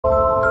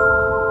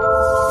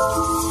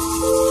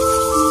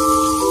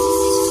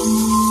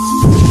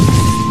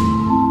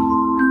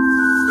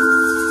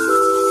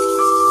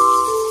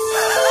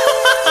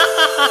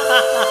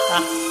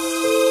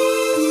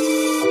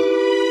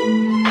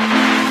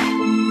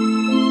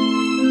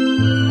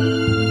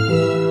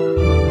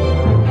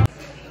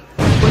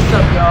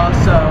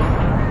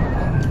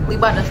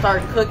about to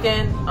start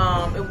cooking.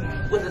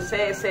 It was a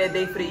sad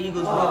day for the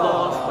Eagles. We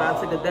lost, but I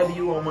took a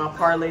W on my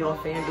parlay on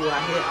FanDuel.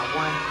 I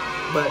won.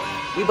 But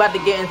we about to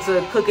get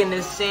into cooking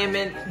this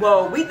salmon.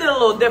 Well, we did a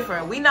little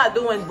different. We not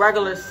doing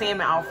regular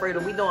salmon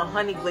Alfredo. We doing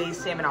honey glazed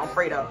salmon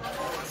Alfredo.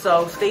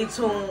 So stay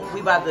tuned.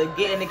 We about to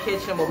get in the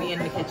kitchen, but we in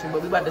the kitchen.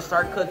 But we about to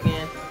start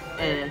cooking.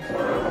 And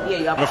yeah,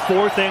 y'all. The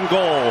 4th and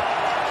goal.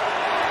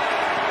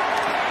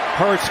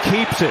 Hurts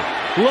keeps it.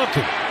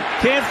 Looking.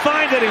 Can't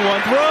find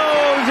anyone.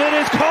 Throws. It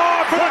is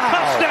caught for the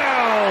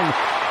touchdown.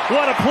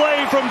 What a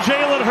play from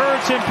Jalen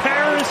Hurts in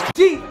Paris.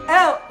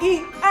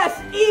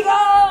 G-L-E-S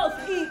Eagles.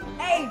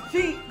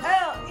 E-A-G-L-E-S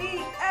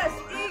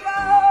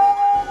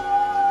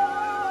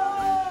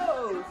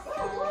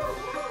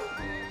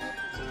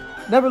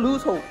Eagles. Never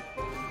lose hope.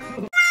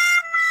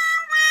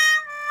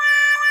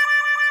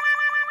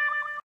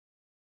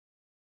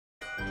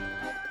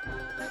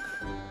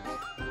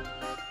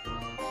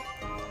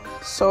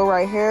 So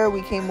right here,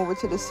 we came over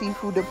to the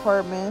seafood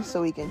department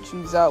so we can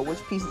choose out which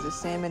pieces of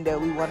salmon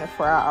that we wanted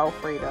for our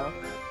Alfredo.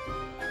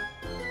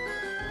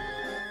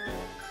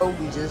 So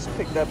we just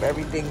picked up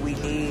everything we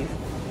need.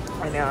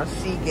 And now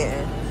C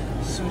getting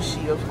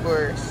sushi, of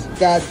course.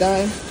 Got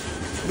done.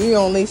 We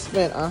only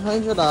spent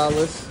 $100.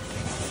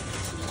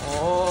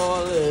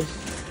 All this.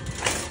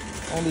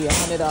 Only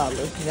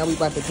 $100. Now we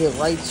about to get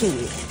right to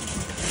it.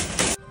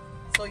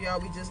 So y'all,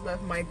 we just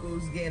left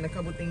Michael's getting a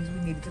couple things we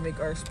needed to make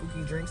our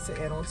spooky drinks to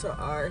add on to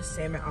our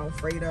salmon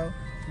Alfredo.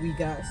 We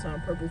got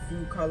some purple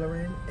food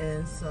coloring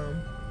and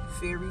some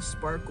fairy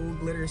sparkle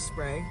glitter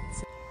spray.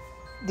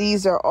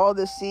 These are all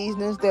the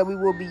seasonings that we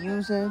will be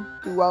using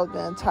throughout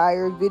the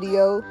entire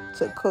video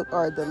to cook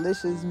our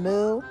delicious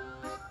meal.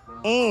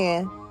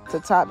 And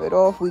to top it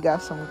off, we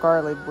got some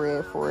garlic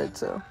bread for it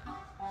too.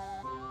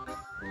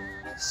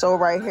 So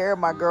right here,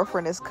 my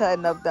girlfriend is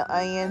cutting up the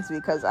onions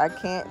because I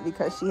can't,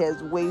 because she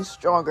has way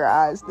stronger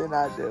eyes than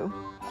I do.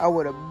 I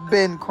would have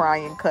been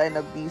crying cutting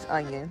up these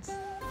onions.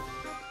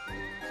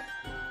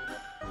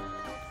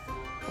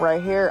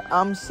 Right here,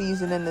 I'm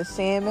seasoning the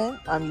salmon.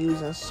 I'm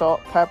using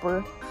salt,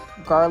 pepper,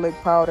 garlic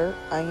powder,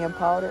 onion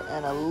powder,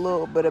 and a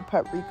little bit of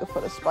paprika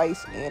for the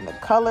spice and the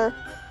color.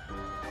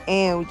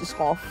 And we're just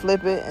gonna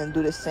flip it and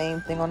do the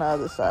same thing on the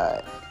other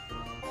side.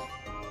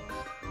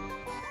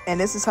 And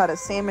this is how the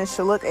salmon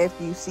should look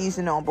after you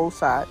season it on both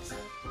sides.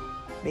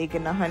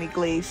 Making the honey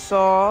glazed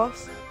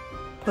sauce,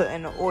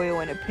 putting the oil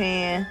in the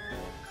pan.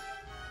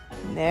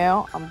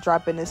 Now I'm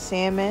dropping the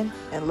salmon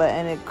and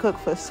letting it cook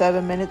for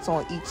 7 minutes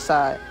on each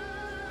side.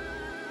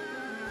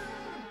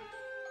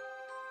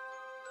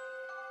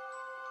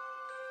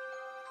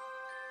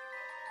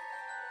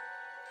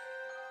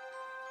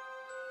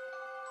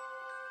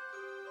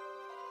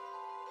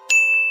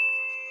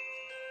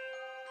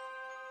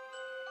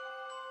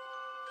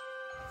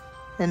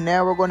 And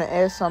now we're going to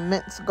add some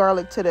minced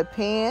garlic to the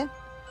pan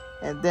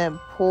and then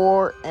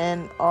pour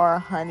in our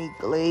honey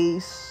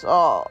glazed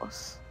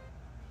sauce.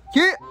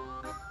 Yeah!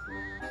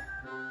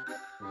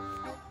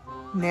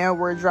 Now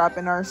we're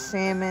dropping our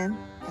salmon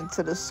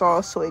into the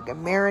sauce so it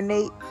can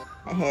marinate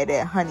and have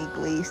that honey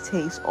glazed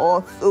taste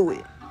all through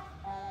it.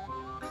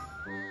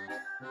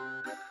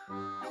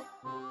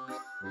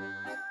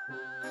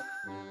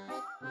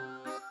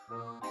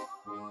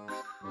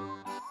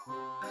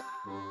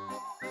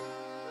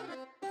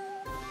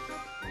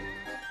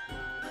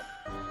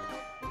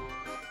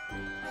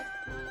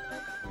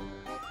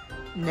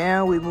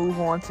 Now we move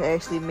on to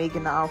actually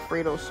making the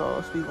Alfredo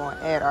sauce. We're going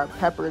to add our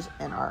peppers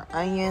and our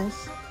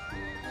onions.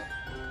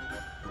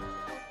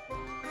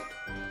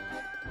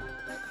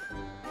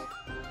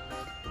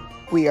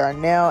 We are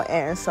now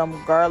adding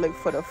some garlic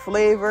for the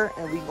flavor,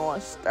 and we're going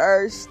to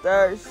stir,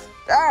 stir,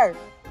 stir.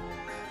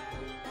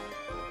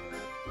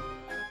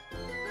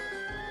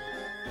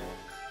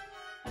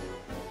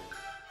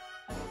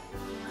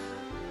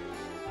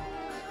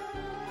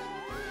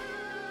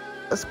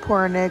 Let's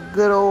pour in that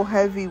good old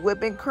heavy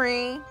whipping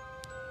cream.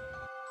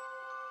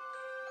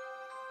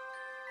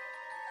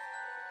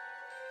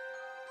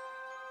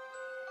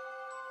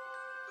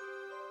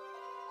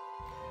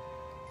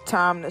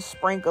 Time to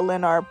sprinkle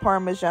in our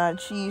Parmesan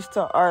cheese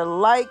to our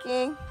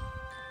liking.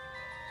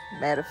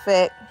 Matter of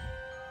fact,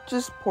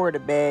 just pour the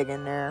bag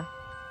in there.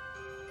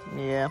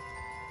 Yeah.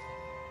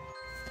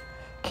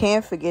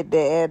 Can't forget to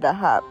add the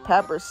hot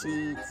pepper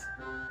seeds.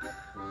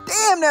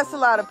 Damn, that's a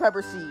lot of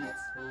pepper seeds.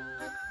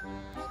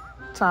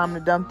 Time to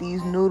dump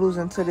these noodles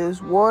into this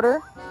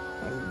water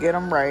and get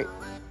them right.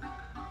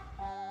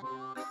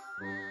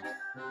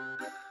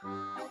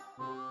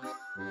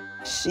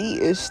 She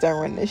is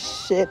stirring the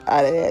shit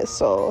out of that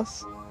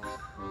sauce.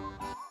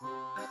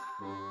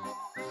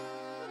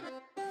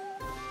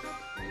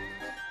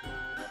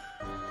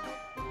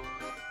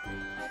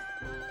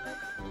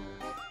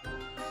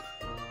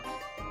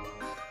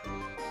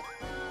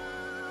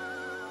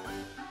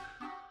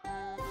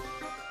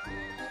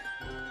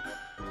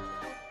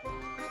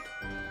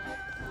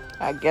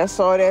 I guess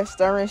all that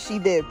stirring she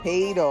did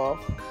paid off.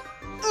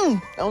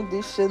 Don't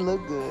this shit look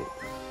good?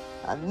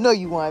 I know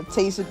you want to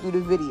taste it through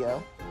the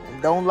video.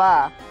 And don't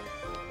lie.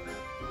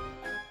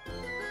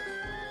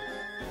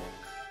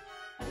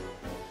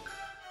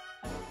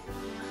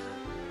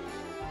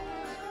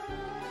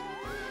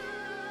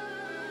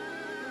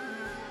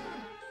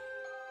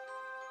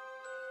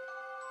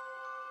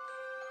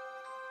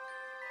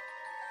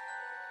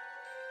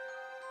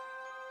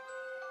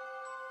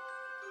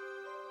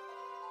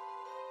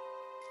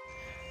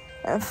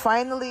 And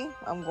finally,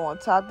 I'm going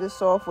to top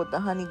this off with the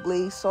honey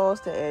glazed sauce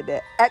to add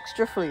that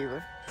extra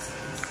flavor.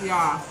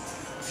 Yeah,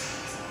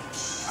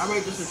 I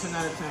rate this a 10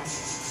 out of 10.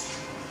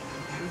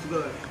 It's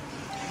good.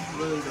 It's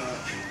really good.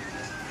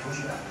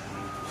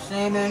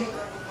 Salmon,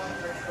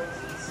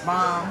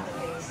 bomb.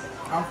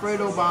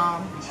 Alfredo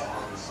bomb.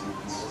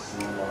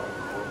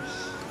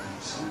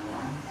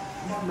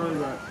 It's really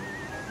good.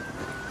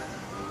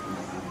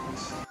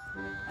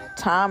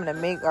 Time to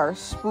make our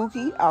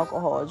spooky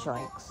alcohol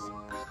drinks.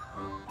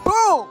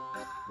 Boom!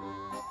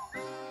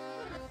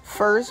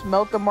 First,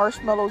 melt the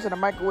marshmallows in the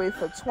microwave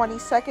for 20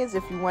 seconds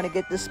if you want to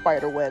get this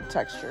spider web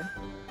texture.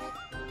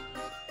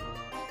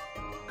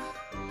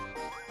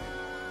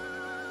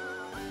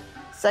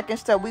 Second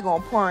step, we're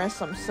going to pour in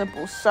some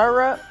simple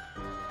syrup.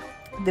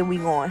 Then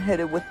we're going to hit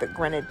it with the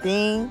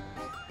grenadine.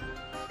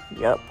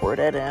 Yep, pour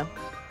that in.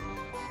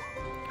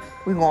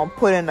 We're going to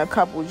put in a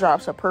couple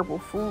drops of purple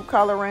food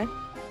coloring.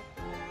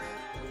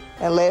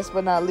 And last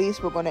but not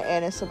least, we're going to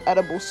add in some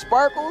edible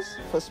sparkles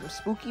for some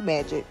spooky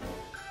magic.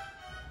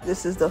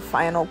 This is the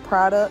final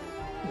product.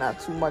 Not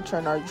too much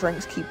on our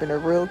drinks, keeping it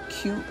real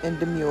cute and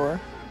demure.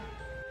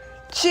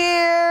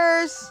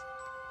 Cheers!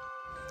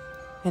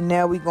 And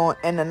now we're going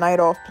to end the night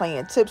off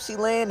playing Tipsy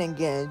Land and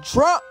getting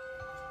drunk.